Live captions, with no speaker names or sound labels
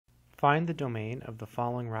Find the domain of the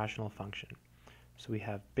following rational function. So we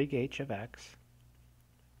have big H of x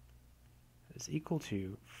is equal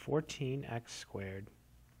to 14x squared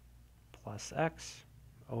plus x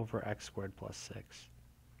over x squared plus 6.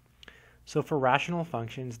 So for rational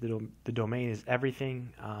functions, the domain is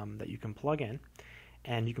everything that you can plug in,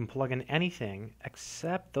 and you can plug in anything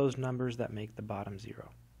except those numbers that make the bottom 0.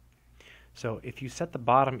 So if you set the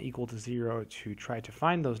bottom equal to 0 to try to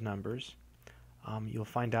find those numbers, you'll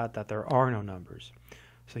find out that there are no numbers.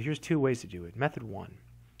 So here's two ways to do it. Method 1.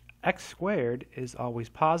 X squared is always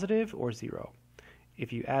positive or 0.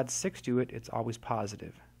 If you add 6 to it, it's always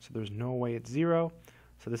positive. So there's no way it's 0,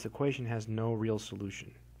 so this equation has no real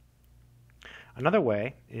solution. Another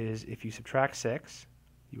way is if you subtract 6,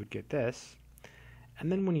 you would get this.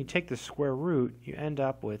 And then when you take the square root, you end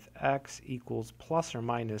up with x equals plus or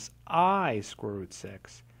minus I square root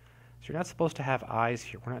 6. So you're not supposed to have i's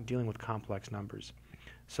here. We're not dealing with complex numbers.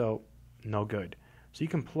 So no good. So you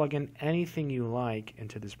can plug in anything you like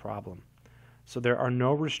into this problem. So there are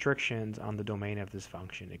no restrictions on the domain of this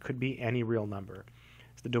function. It could be any real number.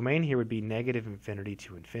 So the domain here would be negative infinity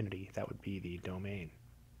to infinity. That would be the domain.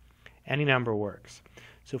 Any number works.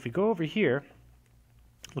 So if we go over here,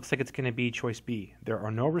 looks like it's going to be choice B. There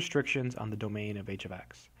are no restrictions on the domain of h of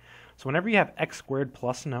x. So whenever you have x squared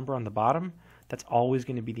plus a number on the bottom, that's always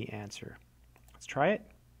going to be the answer. Let's try it.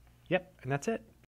 Yep, and that's it.